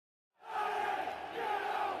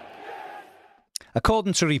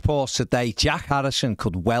According to reports today, Jack Harrison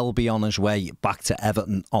could well be on his way back to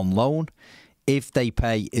Everton on loan if they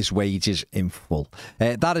pay his wages in full.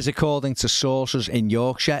 That is according to sources in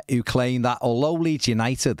Yorkshire who claim that although Leeds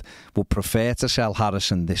United would prefer to sell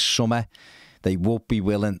Harrison this summer, they would be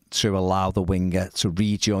willing to allow the winger to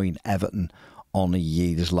rejoin Everton on a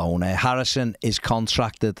year's loan. Harrison is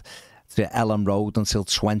contracted to Ellen Road until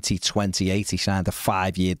 2028. He signed a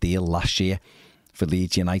 5-year deal last year for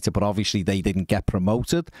Leeds United, but obviously they didn't get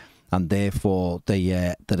promoted, and therefore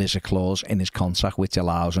there is a clause in his contract which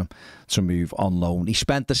allows him to move on loan. He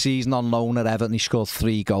spent the season on loan at Everton. He scored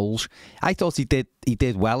 3 goals. I thought he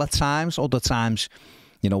did well at times. Other times,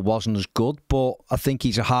 wasn't as good, but I think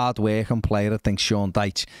he's a hard-working player. I think Sean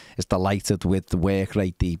Dyche is delighted with the work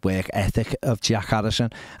rate, the work ethic of Jack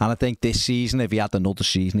Harrison. And I think this season, if he had another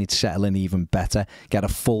season, he'd settle in even better, get a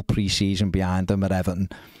full pre-season behind him at Everton.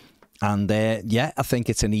 And I think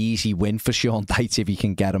it's an easy win for Sean Dyche if he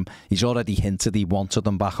can get him. He's already hinted he wanted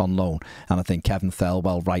him back on loan. And I think Kevin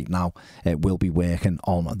Thelwell right now will be working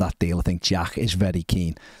on that deal. I think Jack is very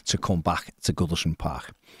keen to come back to Goodison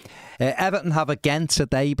Park. Everton have again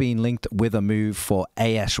today been linked with a move for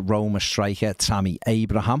AS Roma striker Tammy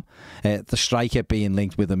Abraham. The striker being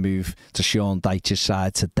linked with a move to Sean Dyche's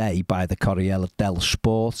side today by the Corriere dello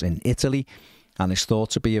Sport in Italy, and is thought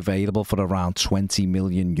to be available for around €20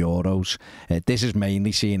 million. This is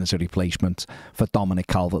mainly seen as a replacement for Dominic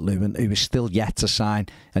Calvert-Lewin, who is still yet to sign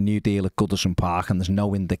a new deal at Goodison Park, and there's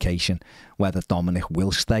no indication whether Dominic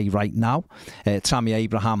will stay right now. Tammy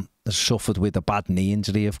Abraham has suffered with a bad knee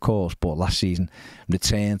injury, of course, but last season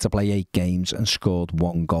returned to play 8 games and scored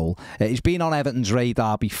 1 goal. He's been on Everton's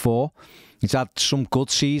radar before. He's had some good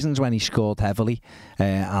seasons when he scored heavily,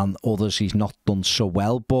 and others he's not done so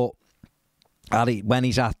well, but when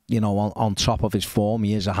he's at, on top of his form,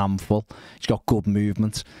 he is a handful. He's got good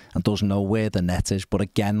movement and does know where the net is. But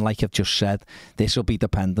again, like I've just said, this will be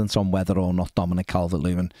dependent on whether or not Dominic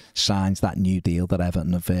Calvert-Lewin signs that new deal that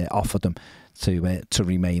Everton have offered him to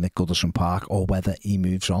remain at Goodison Park, or whether he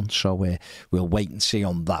moves on. So we'll wait and see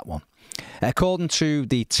on that one. According to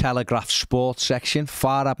the Telegraph Sports section,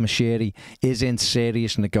 Farhad Moshiri is in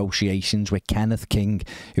serious negotiations with Kenneth King,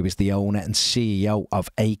 who is the owner and CEO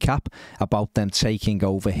of ACAP, about them taking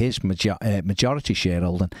over his majority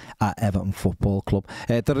shareholding at Everton Football Club.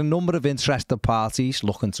 There are a number of interested parties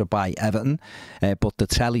looking to buy Everton, but the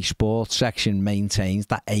Telly Sports section maintains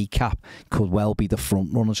that ACAP could well be the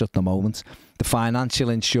front runners at the moment. The financial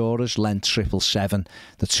insurers lent 777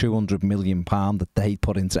 the £200 million that they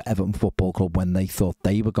put into Everton Football Club when they thought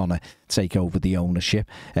they were going to take over the ownership.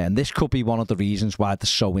 And this could be one of the reasons why they're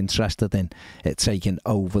so interested in taking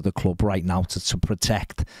over the club right now, to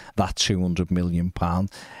protect that £200 million.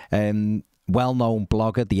 Well-known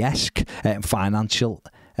blogger, the Esk, financial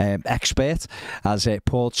expert, has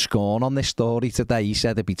poured scorn on this story today. He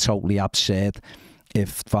said it'd be totally absurd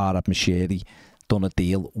if Farhad Moshiri done a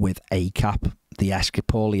deal with ACAP.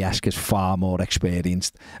 Paulie Esk is far more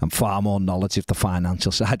experienced and far more knowledge of the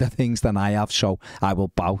financial side of things than I have, so I will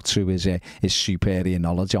bow to his superior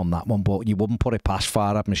knowledge on that one. But you wouldn't put it past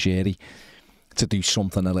Farhad Moshiri to do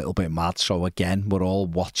something a little bit mad. So again, we're all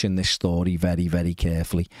watching this story very, very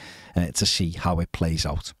carefully to see how it plays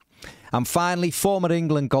out. And finally, former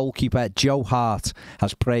England goalkeeper Joe Hart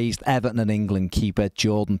has praised Everton and England keeper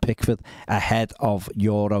Jordan Pickford ahead of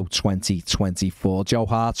Euro 2024. Joe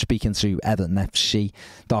Hart, speaking to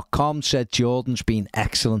EvertonFC.com, said Jordan's been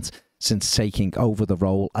excellent since taking over the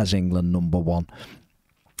role as England number 1.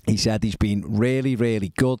 He said he's been really,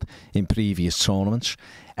 really good in previous tournaments.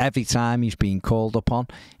 Every time he's been called upon,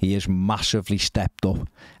 he has massively stepped up.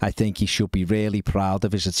 I think he should be really proud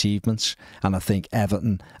of his achievements, and I think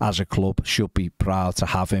Everton as a club should be proud to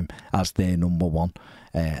have him as their number 1.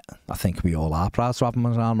 I think we all are proud to have him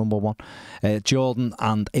as our number 1. Jordan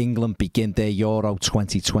and England begin their Euro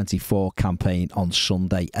 2024 campaign on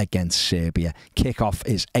Sunday against Serbia. Kick-off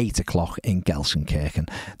is 8 o'clock in Gelsenkirchen.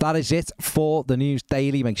 That is it for the News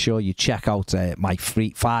Daily. Make sure you check out my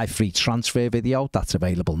 5 free transfer video. That's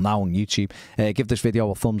available now on YouTube. Give this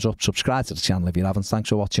video a thumbs up. Subscribe to the channel if you haven't. Thanks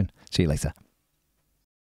for watching. See you later.